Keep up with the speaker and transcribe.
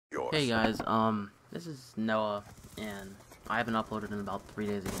Hey guys, this is Noah, and I haven't uploaded in about 3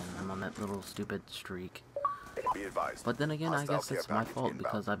 days again. I'm on that little stupid streak. Be advised. But then again, I guess it's my fault inbound.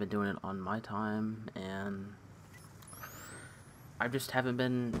 because I've been doing it on my time, and I just haven't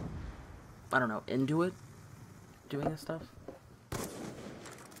been, I don't know, into it, doing this stuff.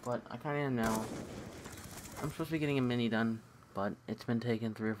 But I kinda am now. I'm supposed to be getting a mini done, but it's been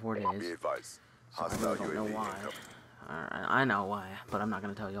taking 3 or 4 days. Be advised. So I really don't know why. I know why, but I'm not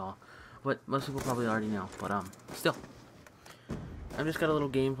gonna tell y'all. But most people probably already know. But still, I've just got a little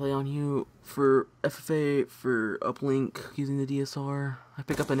gameplay on you for FFA for uplink using the DSR. I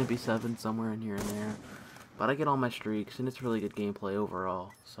pick up an MP7 somewhere in here and there, but I get all my streaks, and it's really good gameplay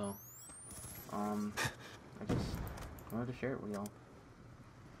overall. So, I just wanted to share it with y'all.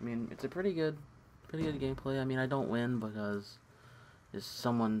 I mean, it's a pretty good gameplay. I mean, I don't win because just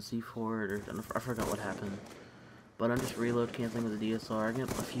someone C4'd or I forgot what happened. But I'm just reload canceling with the DSR. I get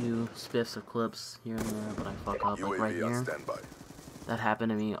a few spiffs of clips here and there, but I fuck up, like right here. That happened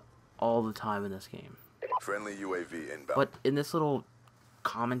to me all the time in this game. Friendly UAV inbound. But in this little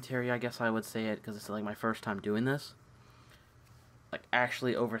commentary, I guess I would say it, because it's like my first time doing this. Like,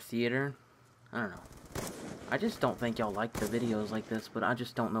 actually over theater. I don't know. I just don't think y'all like the videos like this, but I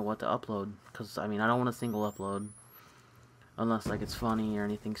just don't know what to upload. Because, I mean, I don't want a single upload. Unless, like, it's funny or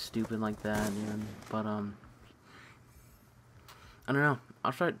anything stupid like that, even. But, I don't know.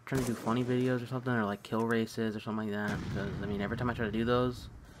 I'll trying to do funny videos or something, or like kill races or something like that. Because I mean, every time I try to do those,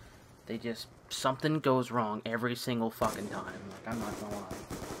 they just something goes wrong every single fucking time. Like, I'm not gonna lie.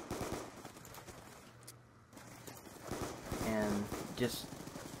 And just,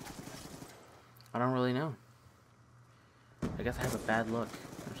 I don't really know. I guess I have a bad look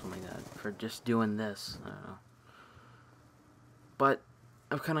or something like that for just doing this. I don't know. But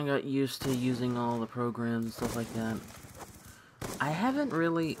I've kind of got used to using all the programs and stuff like that. I haven't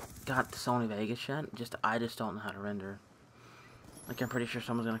really got to Sony Vegas yet, I just don't know how to render. Like, I'm pretty sure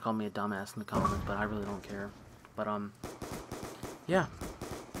someone's gonna call me a dumbass in the comments, but I really don't care. But, yeah.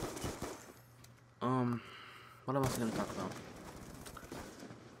 What else am I gonna talk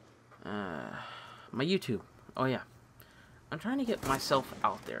about? My YouTube. Oh, yeah. I'm trying to get myself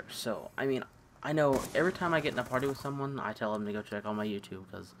out there, so, I mean, I know every time I get in a party with someone, I tell them to go check out my YouTube,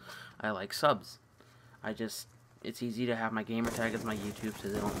 because I like subs. It's easy to have my gamer tag as my YouTube so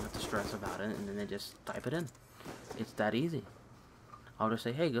they don't have to stress about it, and then they just type it in. It's that easy. I'll just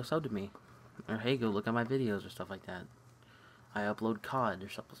say, hey, go sub to me. Or, hey, go look at my videos or stuff like that. I upload COD or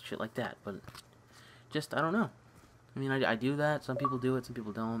shit like that, but just, I don't know. I mean, I do that. Some people do it, some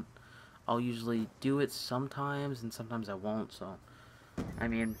people don't. I'll usually do it sometimes, and sometimes I won't, so, I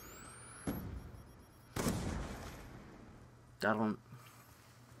mean,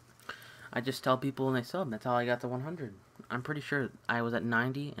 I just tell people and they sub. That's how I got to 100. I'm pretty sure I was at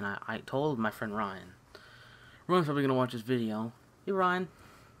 90, and I told my friend Ryan. Ryan's probably gonna watch this video. Hey, Ryan.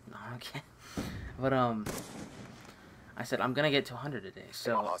 No, okay. But, I said, I'm gonna get to 100 today.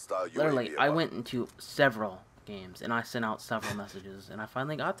 So, literally, I went into several games, and I sent out several messages, and I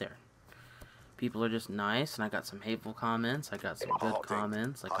finally got there. People are just nice, and I got some hateful comments. I got some good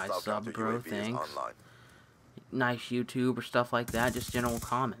comments, like, I subbed, bro, thanks. Nice YouTube or stuff like that, just general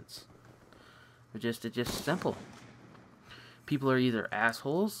comments. It's just simple. People are either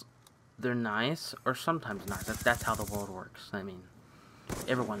assholes, they're nice, or sometimes not. That's how the world works. I mean,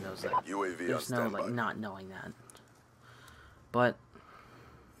 everyone knows that. There's no, like, not knowing that. But,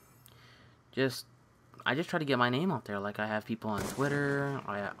 I just try to get my name out there. Like, I have people on Twitter.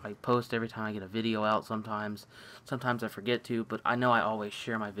 I post every time I get a video out sometimes. Sometimes I forget to, but I know I always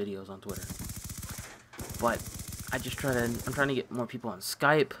share my videos on Twitter. But, I'm trying to get more people on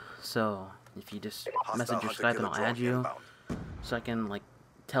Skype, so if you just message your Skype and I'll add you, so I can, like,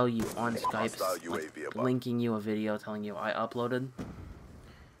 tell you on Skype, like, linking you a video telling you I uploaded.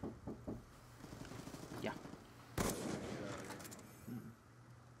 Yeah.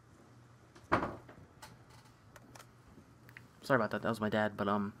 Sorry about that, that was my dad, but,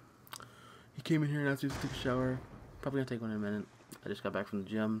 he came in here and asked me to take a shower. Probably gonna take one in a minute. I just got back from the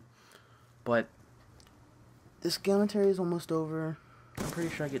gym. But this commentary is almost over. I'm pretty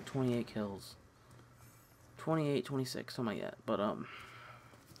sure I get 28 kills. 28, 26, something like that. But, I don't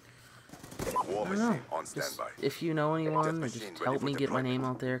know. Just, if you know anyone, or just help me get my name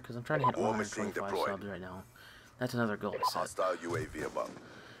out there, because I'm trying to hit 125 subs right now. That's another goal I set.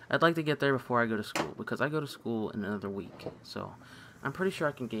 I'd like to get there before I go to school, because I go to school in another week. So, I'm pretty sure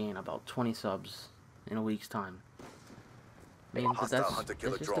I can gain about 20 subs in a week's time. I mean, but that's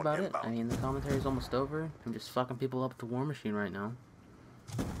just about it. I mean, the commentary is almost over. I'm just fucking people up with the war machine right now.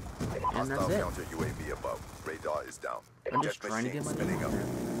 And that's it. I'm just trying to get my name out there.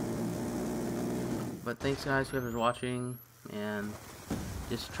 But thanks, guys, whoever's watching, and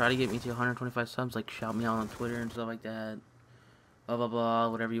just try to get me to 125 subs. Like, shout me out on Twitter and stuff like that. Blah, blah, blah,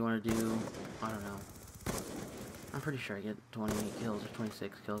 whatever you want to do. I don't know. I'm pretty sure I get 28 kills or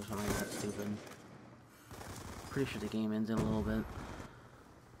 26 kills or something like that stupid. Pretty sure the game ends in a little bit.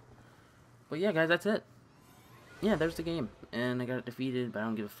 But yeah, guys, that's it. Yeah, there's the game. And I got defeated, but I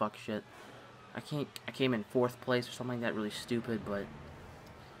don't give a fuck shit. I came in 4th place or something like that, really stupid, but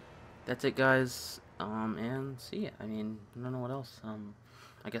that's it, guys. And see ya. I mean, I don't know what else.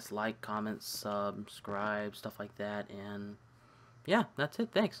 I guess like, comment, subscribe, stuff like that, and yeah, that's it.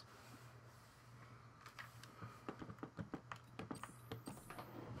 Thanks.